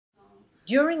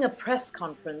During a press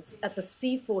conference at the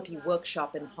C40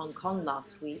 Workshop in Hong Kong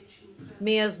last week,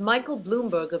 Mayors Michael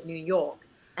Bloomberg of New York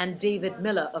and David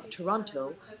Miller of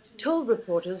Toronto told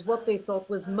reporters what they thought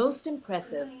was most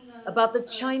impressive about the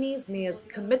Chinese mayor's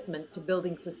commitment to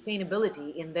building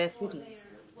sustainability in their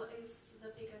cities.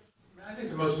 I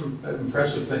think the most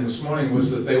impressive thing this morning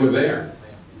was that they were there.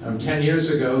 10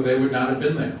 years ago, they would not have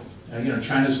been there.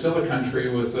 China's still a country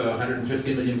with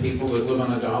 150 million people that live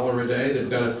on $1 a day. They've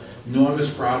got an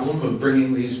enormous problem of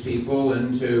bringing these people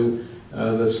into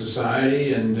the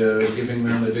society and giving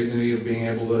them the dignity of being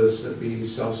able to be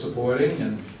self-supporting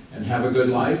and have a good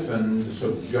life. And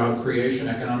so job creation,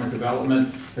 economic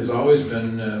development has always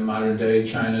been modern day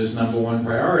China's #1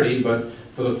 priority. But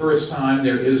for the first time,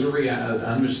 there is an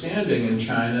understanding in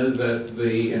China that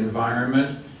the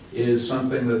environment is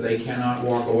something that they cannot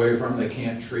walk away from. They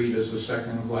can't treat as a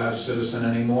second-class citizen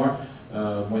anymore.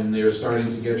 When they're starting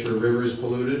to get your rivers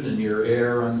polluted and your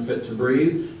air unfit to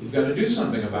breathe, you've got to do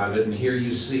something about it. And here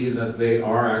you see that they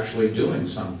are actually doing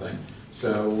something.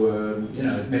 So,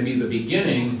 it may be the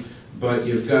beginning, but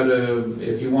you've got to,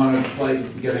 if you want to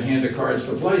get a hand of cards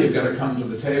to play, you've got to come to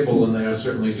the table, and they are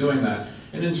certainly doing that.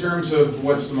 And in terms of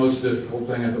what's the most difficult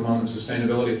thing at the moment,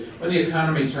 sustainability, when the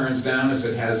economy turns down, as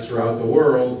it has throughout the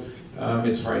world,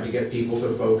 it's hard to get people to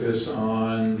focus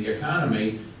on the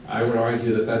economy. I would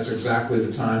argue that that's exactly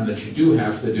the time that you do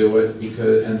have to do it,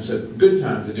 and it's a good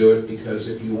time to do it, because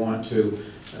if you want to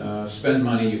spend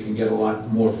money, you can get a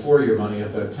lot more for your money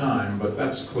at that time. But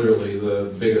that's clearly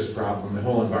the biggest problem. The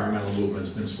whole environmental movement's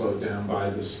been slowed down by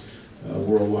this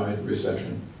worldwide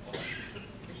recession.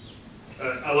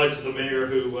 I liked the mayor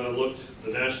who looked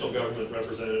the national government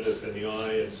representative in the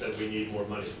eye and said, "We need more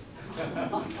money."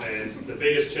 And the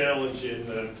biggest challenge in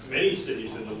many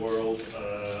cities in the world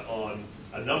on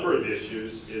a number of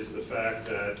issues is the fact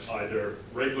that either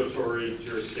regulatory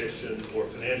jurisdiction or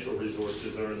financial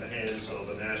resources are in the hands of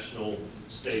a national,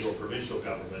 state, or provincial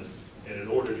government. And in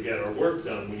order to get our work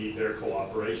done, we need their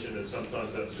cooperation, and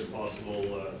sometimes that's impossible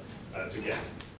to get.